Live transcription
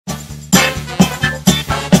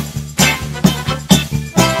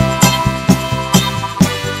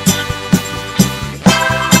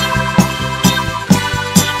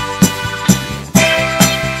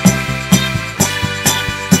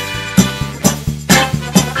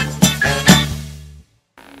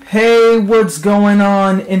Hey, what's going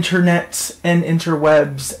on, internets and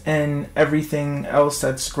interwebs and everything else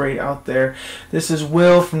that's great out there? This is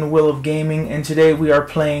Will from TheWillOfGaming, and today we are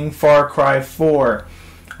playing Far Cry 4.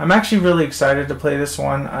 I'm actually really excited to play this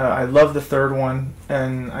one. I love the third one,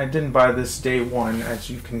 and I didn't buy this day one, as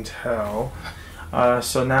you can tell.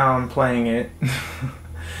 So now I'm playing it.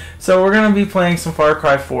 So we're going to be playing some Far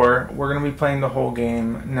Cry 4. We're going to be playing the whole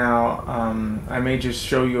game. Now, I may just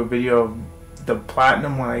show you a video of the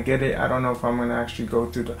platinum when I get it. I don't know if I'm going to actually go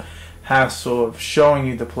through the hassle of showing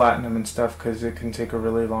you the platinum and stuff, because it can take a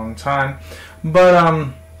really long time.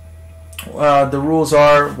 But the rules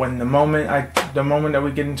are, when the moment that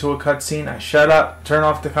we get into a cutscene, I shut up, turn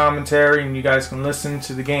off the commentary, and you guys can listen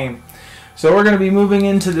to the game. So we're going to be moving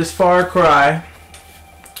into this Far Cry.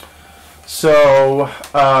 So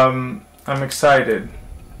I'm excited.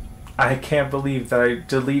 I can't believe that I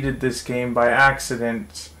deleted this game by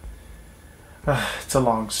accident. It's a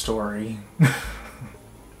long story.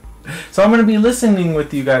 So I'm going to be listening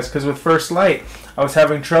with you guys, because with First Light I was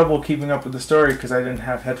having trouble keeping up with the story because I didn't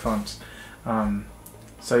have headphones.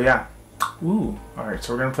 So yeah. Ooh. Alright,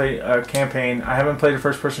 so we're going to play a campaign. I haven't played a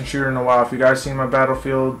first person shooter in a while. If you guys seen my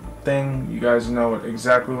Battlefield thing, you guys know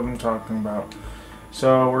exactly what I'm talking about.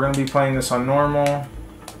 So we're going to be playing this on normal,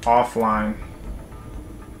 offline.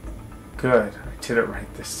 Good. I did it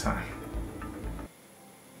right this time.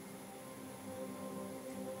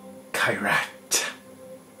 Kyrat.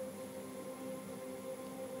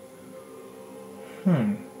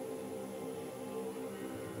 Hmm.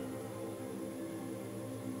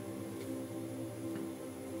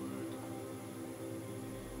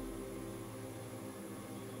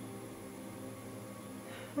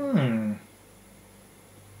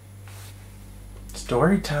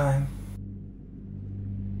 Story time.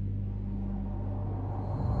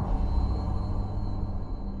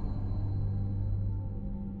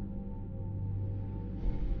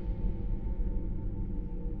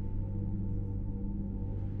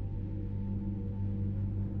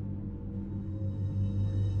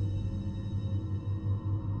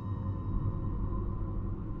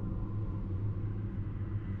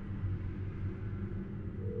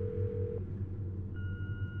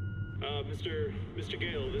 Mr.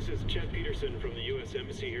 Ghale, this is Chet Peterson from the U.S.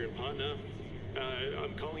 Embassy here in Patna.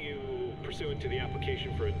 I'm calling you pursuant to the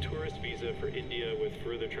application for a tourist visa for India with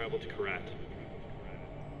further travel to Kyrat.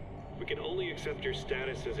 We can only accept your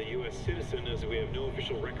status as a U.S. citizen, as we have no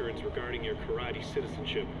official records regarding your Kyrati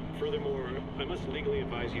citizenship. Furthermore, I must legally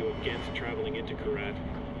advise you against traveling into Kyrat.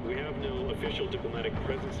 We have no official diplomatic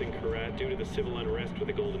presence in Kyrat due to the civil unrest with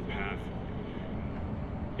the Golden Path.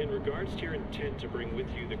 In regards to your intent to bring with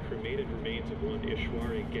you the cremated remains of one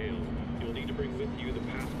Ishwari Ghale, you'll need to bring with you the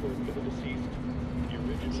passport for the deceased, the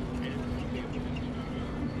original and copy of the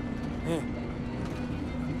Hey,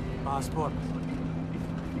 passport.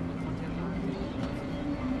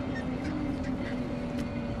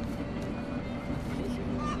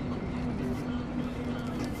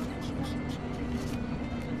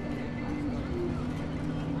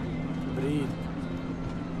 Breathe.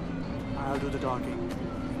 I'll do the talking.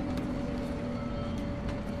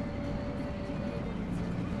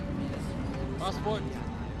 Passport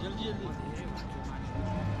जल्दी जल्दी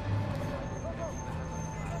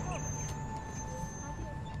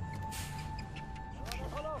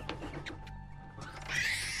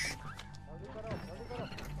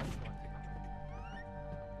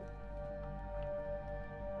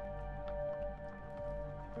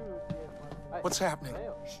What's happening?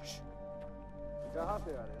 कहाँ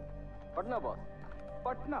से आ रहे हैं? Patna boss.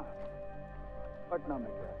 Patna? Patna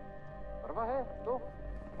में क्या है? परवाह है तो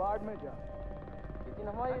बाढ़ में जा। लेकिन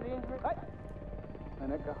हमारी रेंज में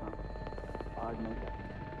मैंने कहा बाढ़ में जा।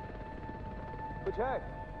 कुछ है?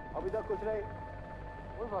 अभी तक कुछ नहीं।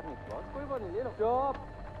 कोई बात नहीं बॉस, कोई बात नहीं, ले लो। चुप।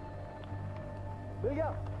 मिल गया?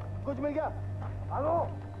 कुछ मिल गया? आलो।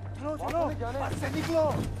 चलो चलो। बस से निकलो।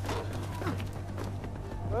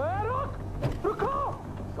 रुक! रुको!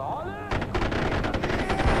 साले!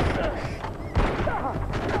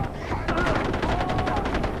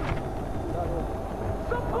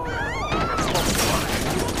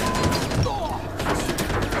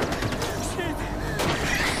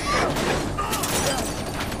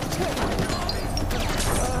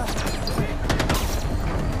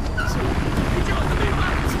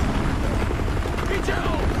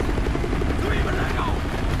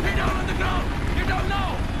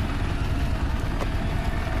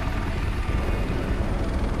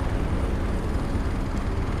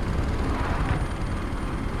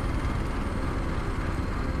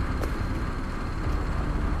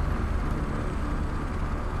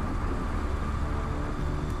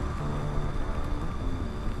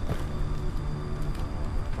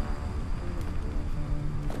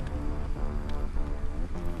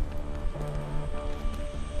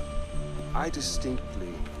 I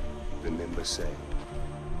distinctly remember saying,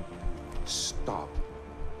 stop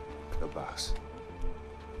the bus.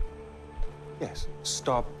 Yes,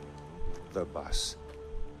 stop the bus.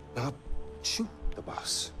 Not shoot the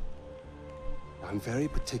bus. I'm very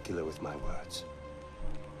particular with my words.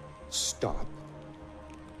 Stop.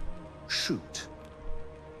 Shoot.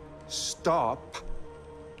 Stop.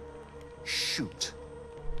 Shoot.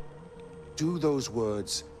 Do those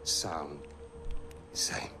words sound the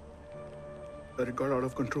same? That it got out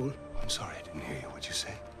of control. I'm sorry, I didn't hear you. What'd you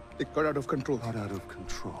say? It got out of control. Got out of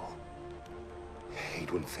control. I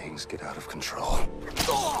hate when things get out of control.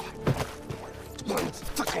 Oh! One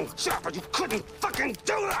fucking job, but you couldn't fucking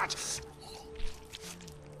do that!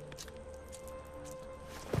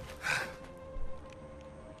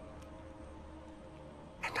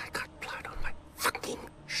 And I got blood on my fucking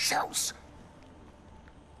shells.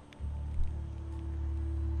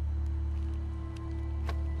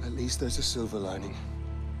 At least there's a silver lining.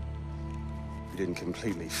 You didn't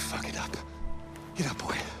completely fuck it up. Get up,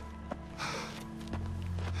 boy.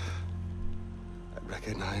 I'd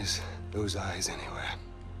recognize those eyes anywhere.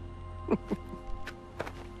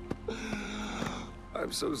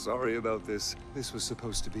 I'm so sorry about this. This was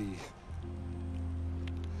supposed to be...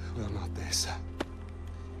 well, not this.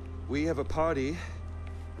 We have a party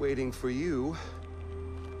waiting for you,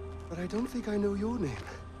 but I don't think I know your name.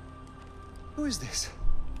 Who is this?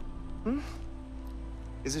 Hmm?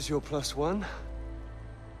 Is this your +1?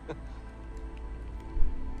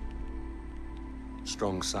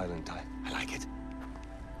 Strong, silent type. I like it.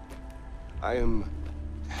 I am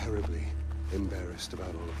terribly embarrassed about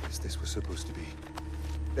all of this. This was supposed to be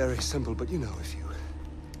very simple, but you know, if you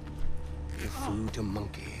give food to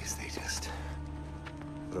monkeys, they just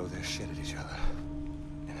throw their shit at each other.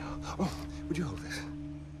 You know? Oh, would you hold this?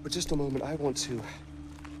 For just a moment, I want to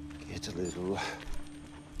get a little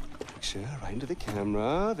picture right into the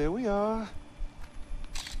camera. There we are.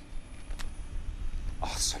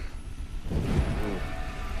 Awesome.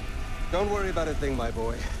 Don't worry about a thing, my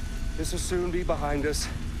boy. This will soon be behind us,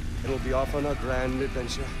 and we'll be off on our grand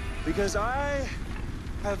adventure. Because I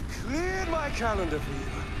have cleared my calendar for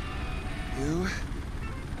you. You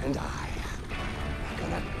and I are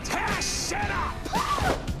gonna tear shit up!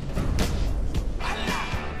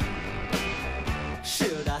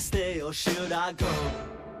 Should I stay or should I go?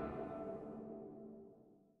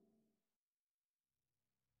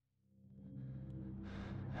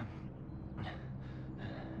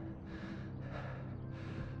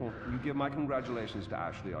 You give my congratulations to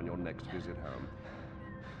Ashley on your next visit home.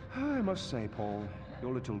 I must say, Paul,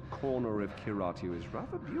 your little corner of Kyrat is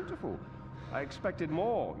rather beautiful. I expected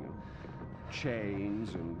more, you know,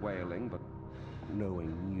 chains and wailing, but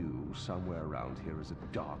knowing you, somewhere around here is a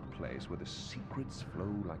dark place where the secrets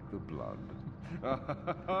flow like the blood.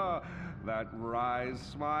 That wry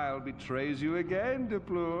smile betrays you again,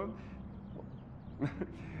 Duplour.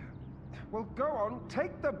 Well, go on,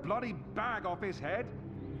 take the bloody bag off his head.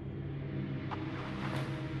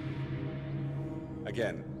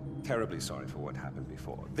 Again, terribly sorry for what happened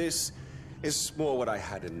before. This is more what I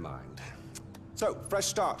had in mind. So, fresh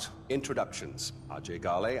start. Introductions. Ajay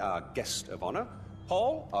Ghale, our guest of honor.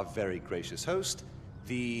 Paul, our very gracious host.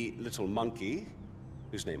 The little monkey,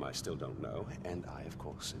 whose name I still don't know. And I, of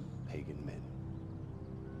course, am Pagan Min.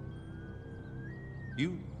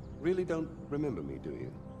 You really don't remember me, do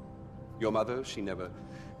you? Your mother, she never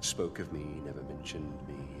spoke of me, never mentioned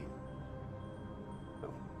me.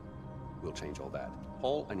 We'll change all that.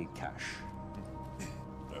 Paul, I need cash.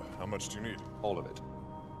 How much do you need? All of it.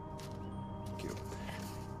 Thank you.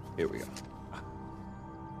 Here we go.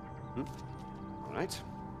 All right.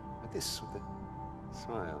 Like this, with the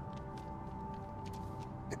smile.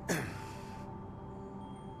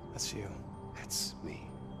 That's you. That's me.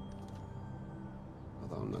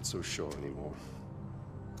 Although I'm not so sure anymore.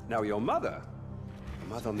 Now, your mother. Your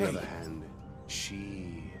mother, on the other hand,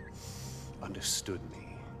 she understood me.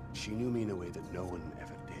 She knew me in a way that no one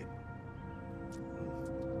ever did.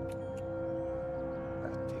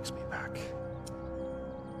 That takes me back.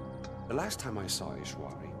 The last time I saw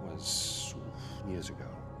Ishwari was years ago.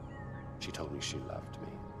 She told me she loved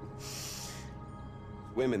me.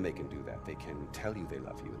 Women, they can do that. They can tell you they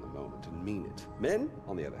love you in the moment and mean it. Men,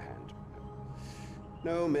 on the other hand,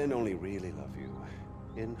 no, men only really love you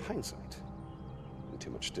in hindsight. And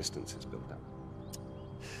too much distance is built up.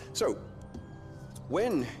 So,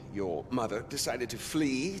 when your mother decided to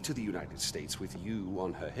flee to the United States with you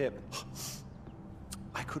on her hip,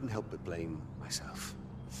 I couldn't help but blame myself.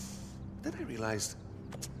 Then I realized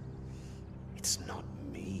it's not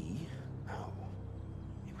me. No.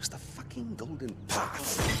 It was the fucking golden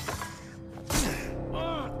path.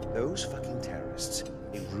 Those fucking terrorists,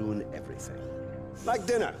 they ruin everything. Like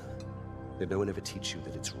dinner. Did no one ever teach you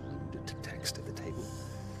that it's rude to text at the table?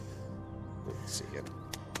 Let's see here.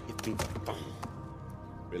 Give me the phone.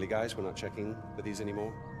 Really, guys? We're not checking for these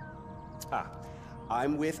anymore?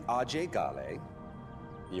 I'm with Ajay Ghale.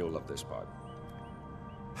 You'll love this part.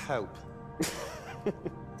 Help.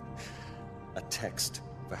 A text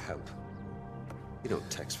for help. You don't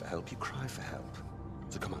text for help, you cry for help.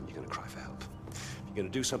 So come on, you're gonna cry for help. If you're gonna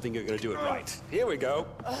do something, you're gonna do it right. Here we go.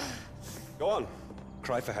 Go on.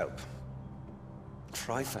 Cry for help.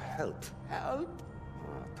 Cry for help. Help!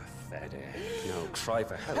 Oh, pathetic. No, cry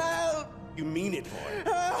for help. Help! You mean it,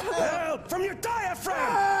 boy. Help! From your diaphragm!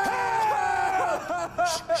 Help!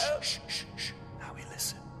 Shh, shh, shh, shh. Now we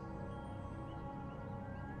listen.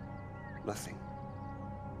 Nothing.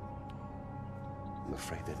 I'm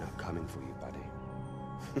afraid they're not coming for you, buddy.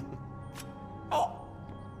 Oh!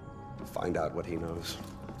 Find out what he knows.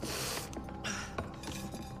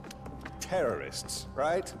 Terrorists,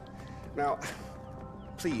 right? Now,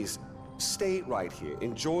 please, stay right here.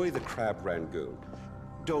 Enjoy the crab rangoon.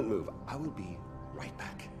 Don't move. I will be right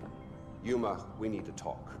back. Yuma, we need to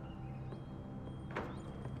talk.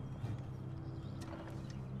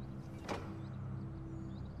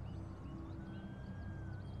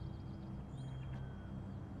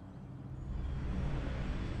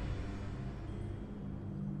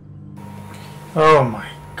 Oh my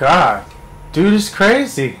god. Dude is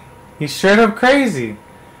crazy. He's straight up crazy.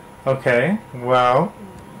 Okay, well,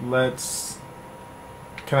 let's...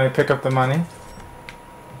 Can I pick up the money?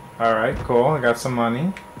 Alright, cool. I got some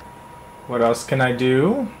money. What else can I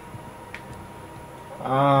do?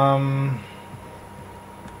 I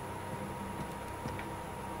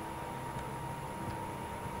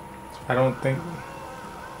don't think...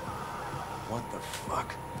 What the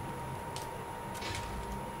fuck?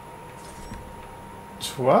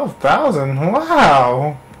 12,000?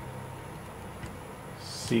 Wow! Let's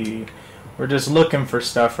see. We're just looking for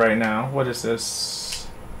stuff right now. What is this?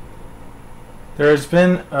 There has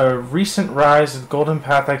been a recent rise of Golden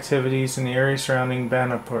Path activities in the area surrounding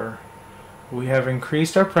Banapur. We have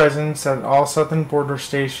increased our presence at all southern border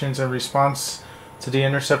stations in response to the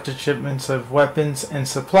intercepted shipments of weapons and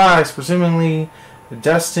supplies, presumably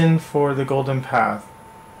destined for the Golden Path.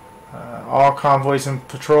 All convoys and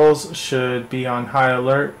patrols should be on high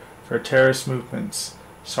alert for terrorist movements.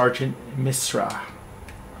 Sergeant Misra.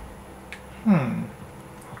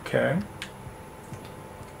 Okay.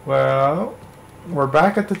 Well, we're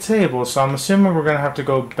back at the table, so I'm assuming we're going to have to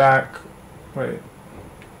go back. Wait.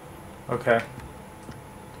 Okay.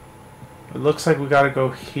 It looks like we got to go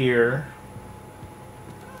here.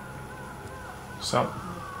 So,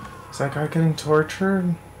 is that guy getting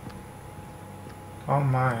tortured? Oh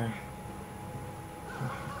my.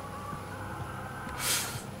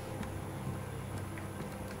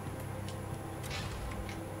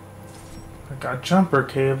 I got jumper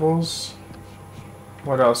cables.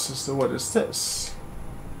 What else is what is this?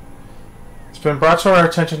 It's been brought to our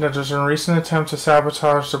attention that there's a recent attempt to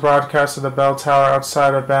sabotage the broadcast of the bell tower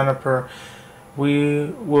outside of Banapur. We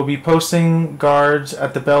will be posting guards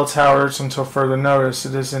at the bell towers until further notice.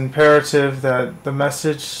 It is imperative that the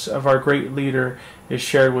message of our great leader is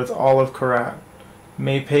shared with all of Kyrat.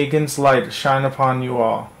 May Pagan's light shine upon you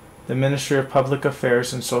all. The Ministry of Public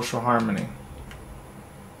Affairs and Social Harmony.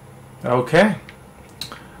 Okay.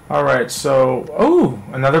 Alright, so... Oh!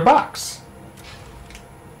 Another box.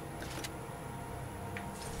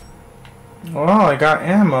 Well, I got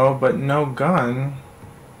ammo, but no gun.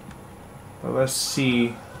 But let's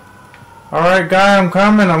see. Alright, guy, I'm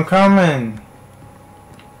coming.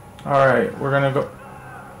 Alright, we're gonna go...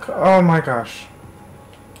 Oh my gosh.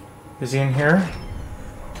 Is he in here?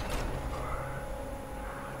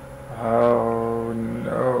 Oh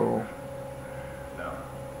no.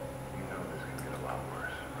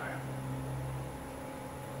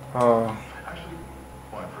 Oh.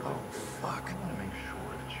 Fuck.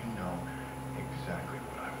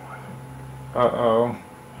 Uh-oh.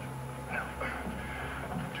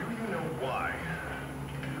 Do you know why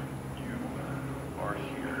you are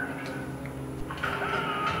here?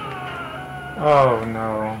 Oh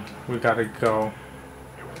no. We gotta go.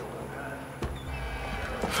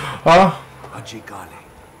 Oh! Ajay Ghale.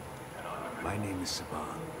 My name is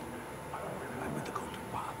Saban. I'm with the Golden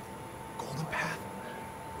Path. Golden Path?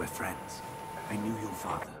 We're friends. I knew your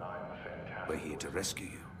father. We're here to rescue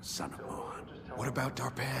you, son of Mohan. What about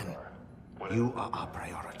Darpan? You are our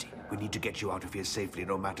priority. We need to get you out of here safely,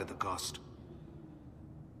 no matter the cost.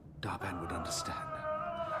 Darpan would understand.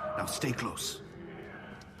 Now stay close.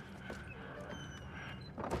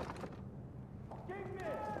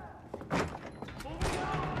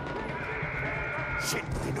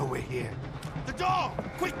 know we're here. The door!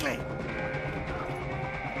 Quickly!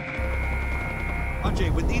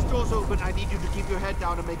 Ajay, when these doors open, I need you to keep your head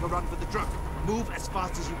down and make a run for the truck. Move as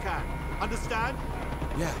fast as you can. Understand?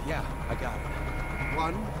 Yeah, I got it.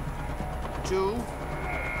 1, 2,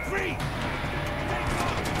 3!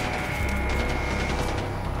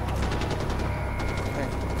 Okay.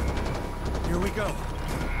 Here we go.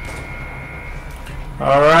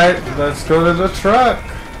 Alright, let's go to the truck.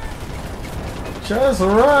 Just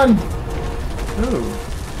run. Ooh.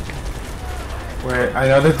 Wait, I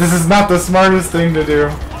know that this is not the smartest thing to do.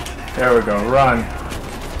 There we go, run.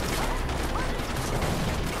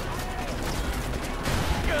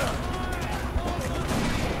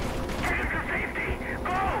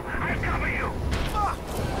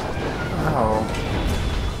 Oh.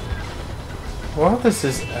 Well, this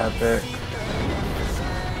is epic.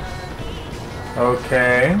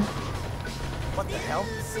 Okay. What the hell?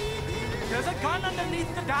 There's a gun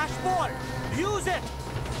underneath the dashboard. Use it.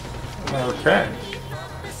 Okay.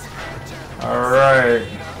 Alright.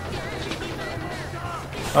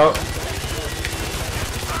 Oh.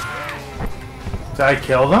 Did I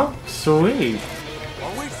kill them? Sweet.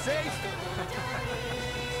 Are we safe?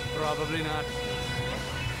 Probably not.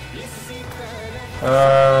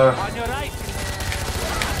 On your right.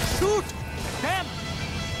 Shoot them.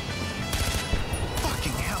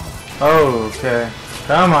 Fucking hell. Oh, okay.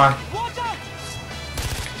 Come on. Watch out.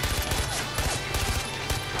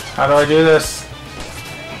 How do I do this?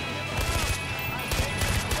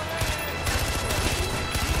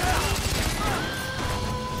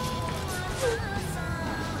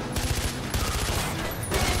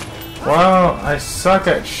 Well, I suck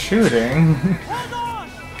at shooting.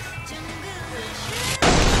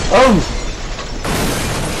 Oh!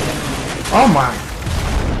 Oh my!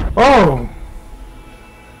 Oh!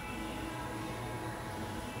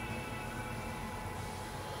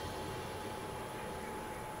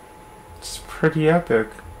 It's pretty epic.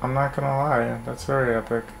 I'm not gonna lie. That's very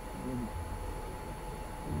epic.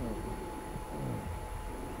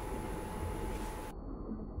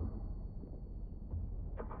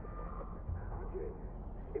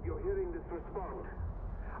 If you're hearing this, respond.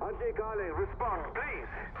 Ajay Ghale, respond, please.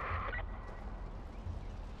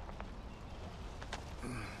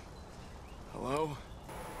 Hello?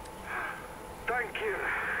 Thank you.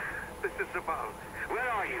 This is Sabal. Where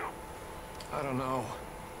are you? I don't know.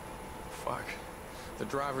 Fuck. The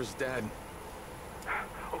driver's dead.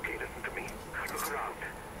 Okay, listen to me. Look around.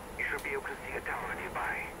 You should be able to see a tower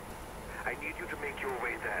nearby. I need you to make your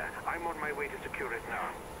way there. I'm on my way to secure it now.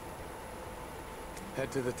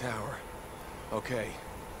 Head to the tower. Okay.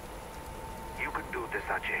 You can do this,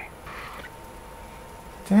 Ajay.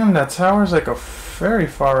 Damn, that tower's like very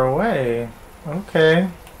far away. Okay.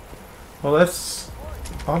 Well, let's...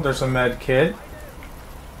 Oh, there's a med kit.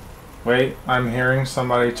 Wait, I'm hearing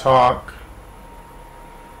somebody talk.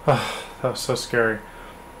 Oh, that was so scary.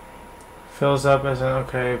 Fills up as an...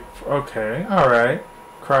 Okay, okay, alright.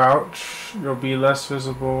 Crouch. You'll be less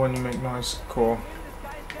visible when you make noise. Cool.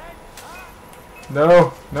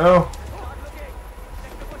 No, no.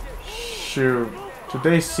 Shoot. Did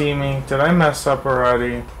they see me? Did I mess up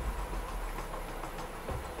already?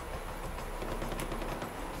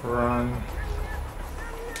 Run.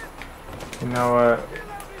 You know what?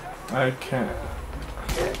 I can't.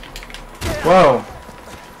 Whoa!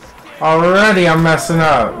 Already I'm messing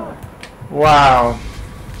up. Wow.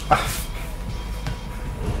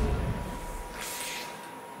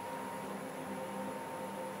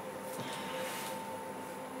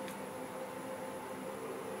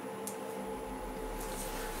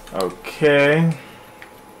 Okay. I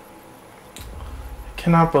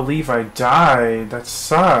cannot believe I died. That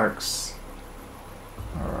sucks.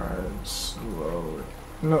 Alright, slowly.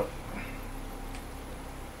 No.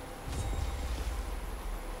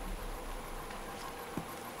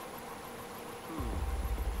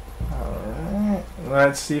 Alright.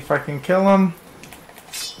 Let's see if I can kill him.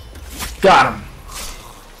 Got him.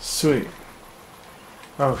 Sweet.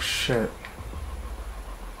 Oh shit.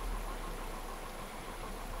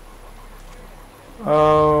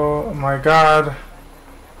 Oh my god.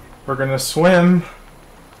 We're gonna swim.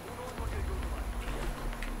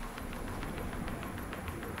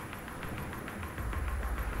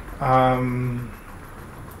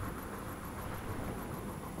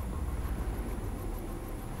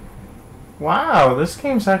 Wow, this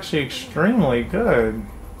game's actually extremely good.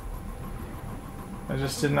 I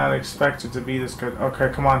just did not expect it to be this good. Okay,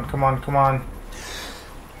 come on, come on, come on.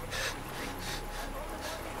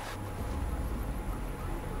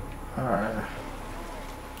 Alright.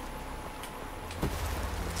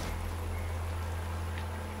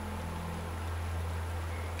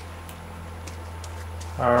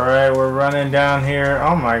 Alright, we're running down here.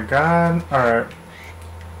 Oh my god. Alright.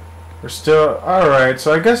 We're still... Alright,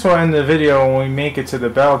 so I guess we'll end the video when we make it to the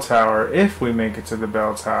bell tower. If we make it to the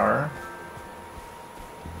bell tower.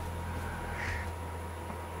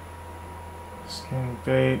 Skin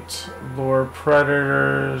bait. Lure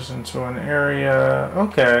predators into an area.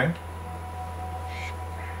 Okay.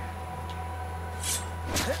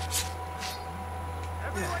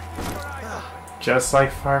 Just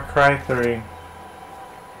like Far Cry 3.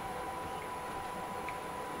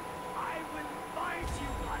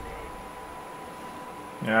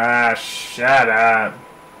 Ah, shut up.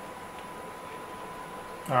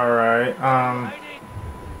 Alright,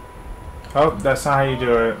 oh, that's not how you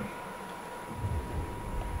do it.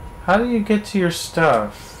 How do you get to your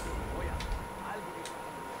stuff?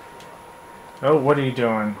 Oh, what are you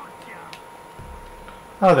doing?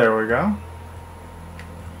 Oh, there we go.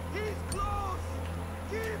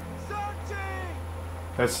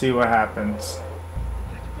 Let's see what happens.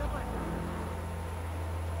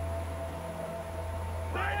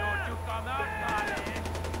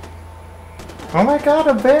 Oh my god,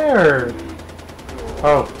 a bear!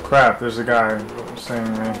 Oh crap, there's a guy seeing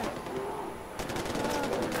me.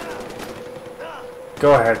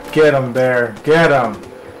 Go ahead, get him, bear, get him!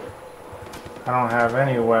 I don't have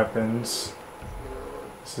any weapons.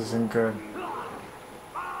 This isn't good.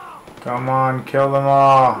 Come on, kill them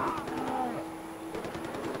all!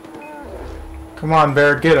 Come on,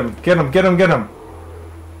 bear, get him, get him, get him, get him!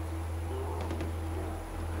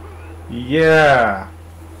 Yeah!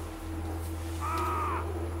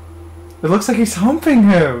 It looks like he's humping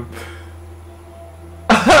him!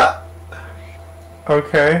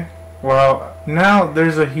 Okay, well, now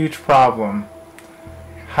there's a huge problem.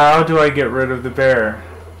 How do I get rid of the bear?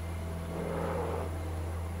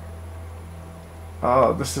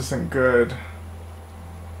 Oh, this isn't good.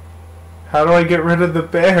 How do I get rid of the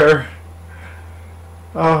bear?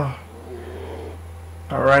 Oh.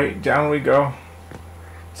 Alright, down we go.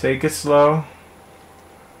 Take it slow.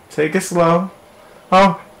 Take it slow.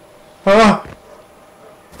 Oh! Oh!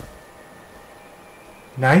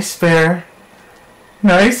 Nice bear.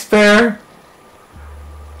 Nice bear.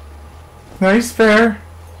 Nice bear.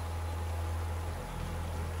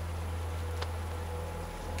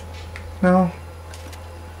 No.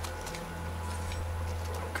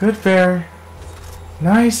 Good bear.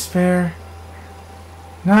 Nice bear.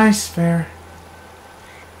 Nice bear.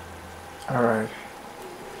 Alright.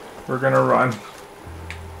 We're gonna run.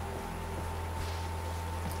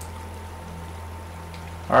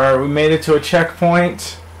 Alright, we made it to a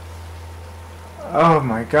checkpoint. Oh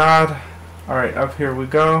my god. Alright, up here we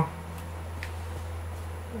go.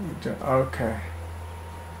 Okay.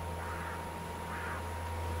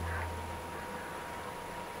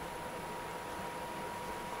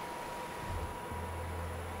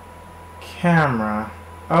 Camera.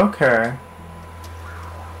 Okay.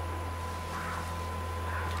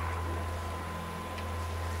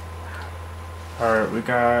 Alright, we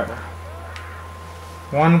got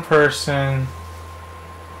one person.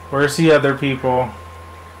 Where's the other people?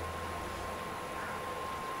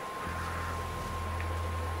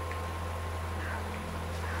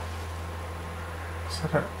 Is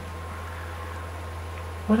that a...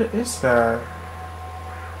 What is that?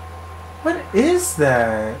 What is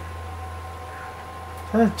that?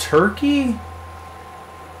 Is that a turkey?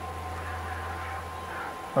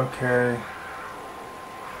 Okay.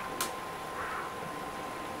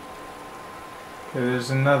 There's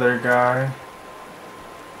another guy.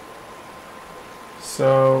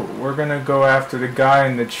 So we're gonna go after the guy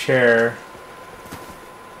in the chair.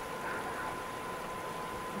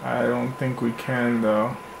 I don't think we can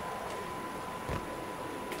though.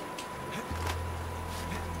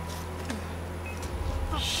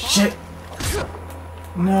 Shit!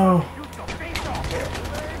 No.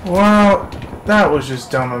 Well, that was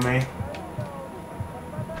just dumb of me.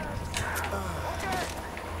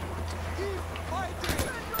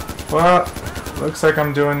 Well, looks like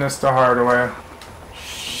I'm doing this the hard way.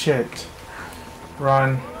 Shit.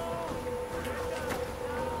 Run.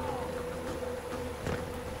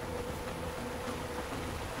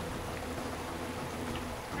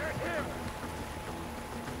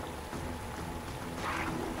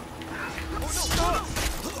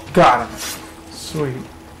 Got him. Sweet.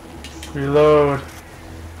 Reload.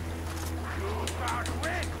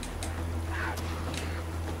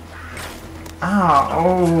 Ah,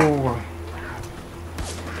 oh.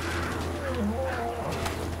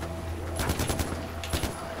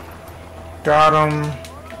 Got him.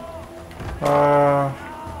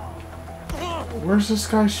 Where's this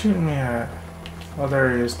guy shooting me at? Oh,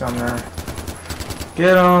 there he is down there.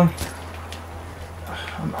 Get him.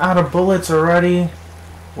 I'm out of bullets already.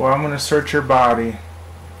 Well, I'm gonna search your body.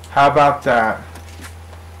 How about that?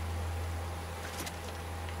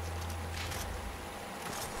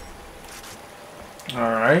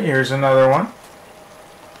 Alright, here's another one.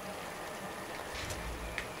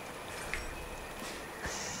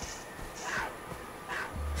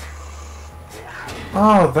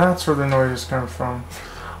 Oh, that's where the noises come from.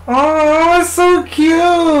 Oh, it's so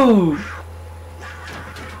cute!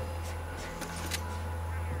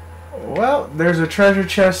 Well, there's a treasure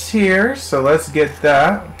chest here, so let's get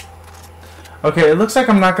that. Okay, it looks like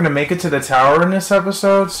I'm not going to make it to the tower in this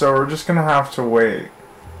episode, so we're just going to have to wait.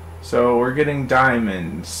 So we're getting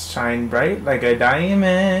diamonds. Shine bright like a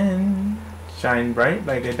diamond. Shine bright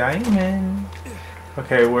like a diamond.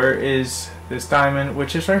 Okay, where is this diamond?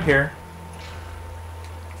 Which is right here.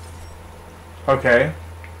 Okay.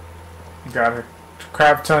 Got a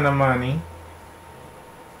crap ton of money.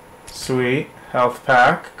 Sweet. Health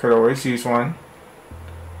pack. Could always use one.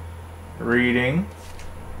 Reading.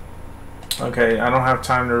 Okay, I don't have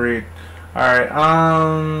time to read. Alright,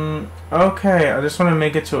 okay, I just want to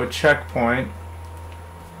make it to a checkpoint.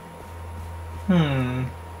 Oh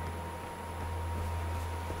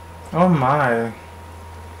my.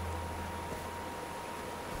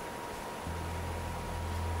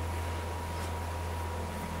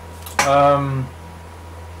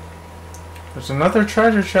 There's another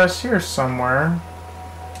treasure chest here somewhere.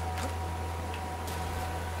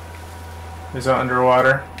 Is it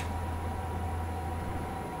underwater?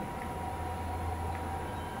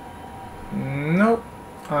 Nope,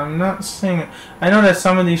 I'm not seeing it. I know that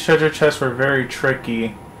some of these treasure chests were very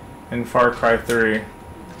tricky in Far Cry 3.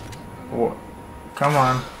 Whoa. Come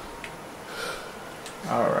on.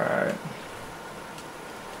 Alright.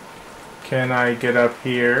 Can I get up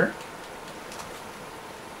here?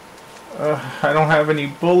 I don't have any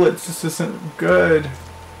bullets. This isn't good.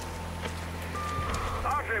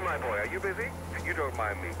 Ajay, my boy, are you busy? You don't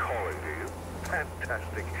mind me calling, do you?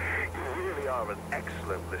 Fantastic. You really are an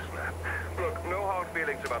excellent listener. Look, no hard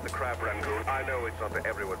feelings about the crab rangoon. I know it's not to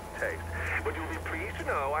everyone's taste. But you'll be pleased to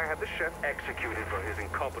know I had the chef executed for his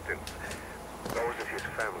incompetence. Or was it his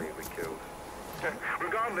family we killed?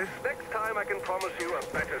 Regardless, next time I can promise you a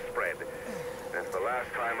better spread. That's the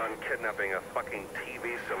last time I'm kidnapping a fucking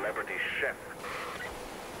TV celebrity chef.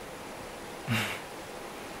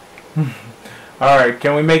 Alright,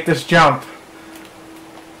 can we make this jump?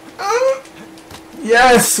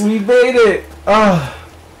 Yes, we made it!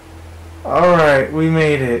 Alright, we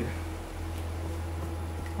made it.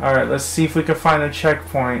 Alright, let's see if we can find a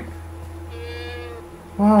checkpoint.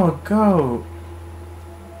 Whoa, a goat.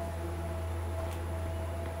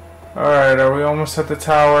 Alright, are we almost at the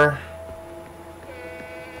tower?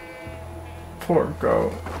 Poor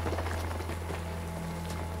goat.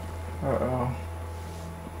 Uh-oh.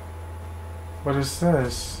 What is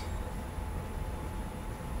this?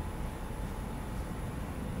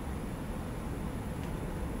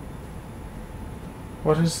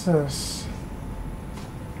 What is this?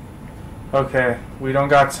 Okay, we don't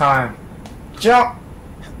got time. Jump!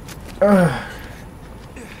 Ugh.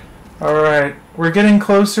 Alright, we're getting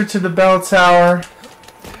closer to the bell tower.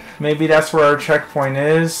 Maybe that's where our checkpoint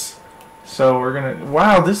is. So we're gonna...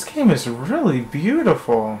 Wow, this game is really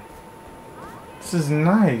beautiful. This is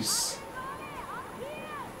nice.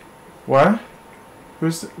 What?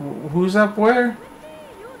 Who's up where?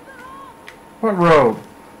 What robe?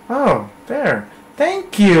 Oh, there.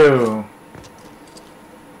 Thank you!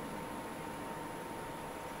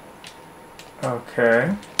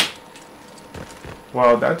 Okay.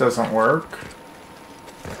 Well, that doesn't work.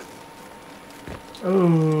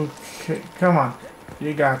 Okay, come on.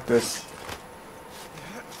 You got this.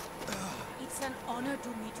 It's an honor to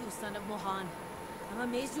meet you, son of Mohan. I'm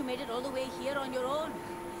amazed you made it all the way here on your own.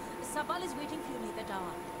 Sabal is waiting for you near the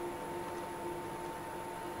tower.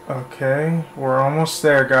 Okay, we're almost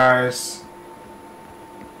there, guys.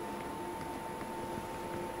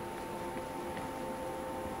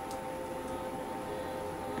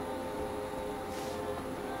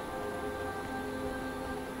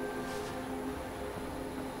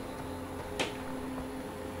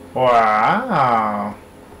 Wow.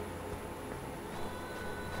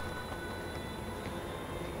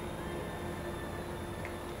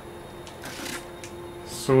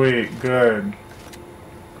 Sweet, good.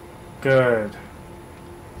 Good.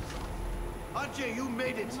 Ajay, you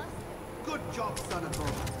made it. Good job, son of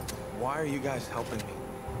Mohan. Why are you guys helping me?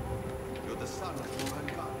 You're the son of Mohan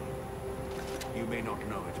Ghale. You may not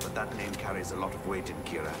know it, but that name carries a lot of weight in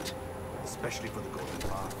Kyrat, especially for the Golden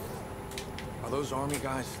Path. Are those army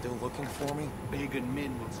guys still looking for me? Pagan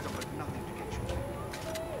Min will stop at nothing to get you.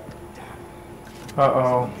 Damn.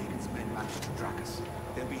 Uh-oh. Pagan's men managed to track us.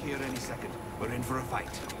 They'll be here any second. We're in for a fight.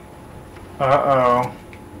 Uh-oh.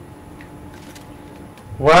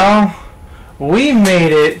 Well, we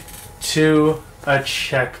made it to a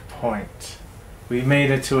checkpoint. We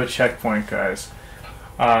made it to a checkpoint, guys.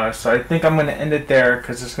 So I think I'm going to end it there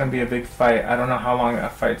because it's going to be a big fight. I don't know how long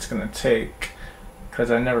that fight's going to take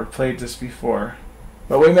because I never played this before.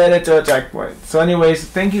 But we made it to a checkpoint. So anyways,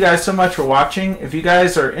 thank you guys so much for watching. If you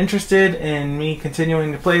guys are interested in me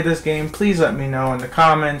continuing to play this game, please let me know in the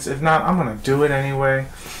comments. If not, I'm going to do it anyway.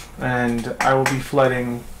 And I will be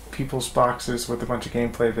flooding people's boxes with a bunch of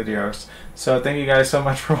gameplay videos. So thank you guys so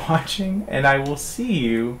much for watching. And I will see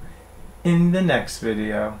you in the next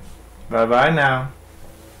video. Bye-bye now.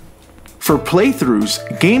 For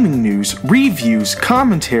playthroughs, gaming news, reviews,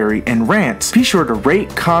 commentary, and rants, be sure to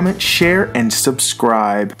rate, comment, share, and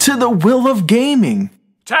subscribe to The Will of Gaming.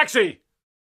 Taxi!